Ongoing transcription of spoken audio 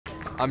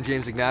I'm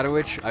James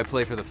Ignatowich. I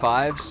play for the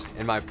Fives,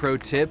 and my pro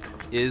tip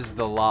is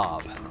the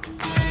lob.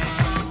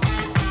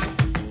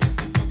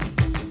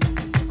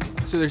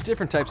 So there's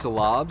different types of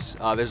lobs.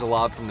 There's a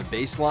lob from the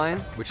baseline,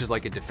 which is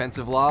like a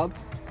defensive lob,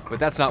 but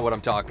that's not what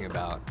I'm talking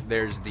about.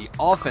 There's the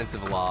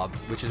offensive lob,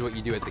 which is what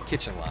you do at the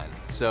kitchen line.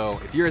 So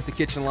if you're at the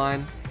kitchen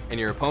line and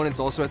your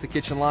opponent's also at the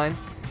kitchen line,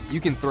 you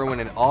can throw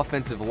in an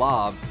offensive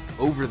lob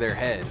over their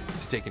head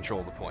to take control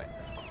of the point.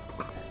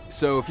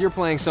 So if you're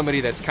playing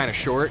somebody that's kind of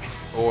short,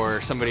 or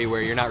somebody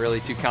where you're not really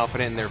too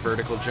confident in their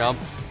vertical jump,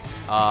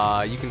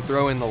 you can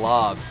throw in the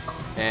lob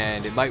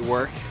and it might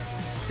work.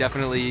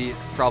 Definitely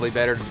probably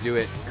better to do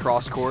it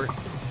cross court.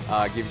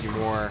 Gives you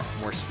more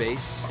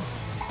space,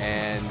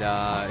 and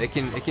it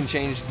can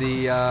change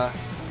the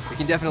it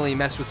can definitely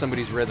mess with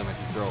somebody's rhythm if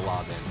you throw a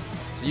lob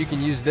in. So you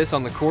can use this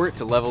on the court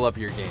to level up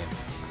your game.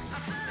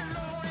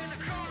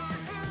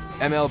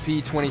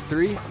 MLP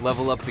 23,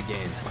 level up the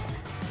game.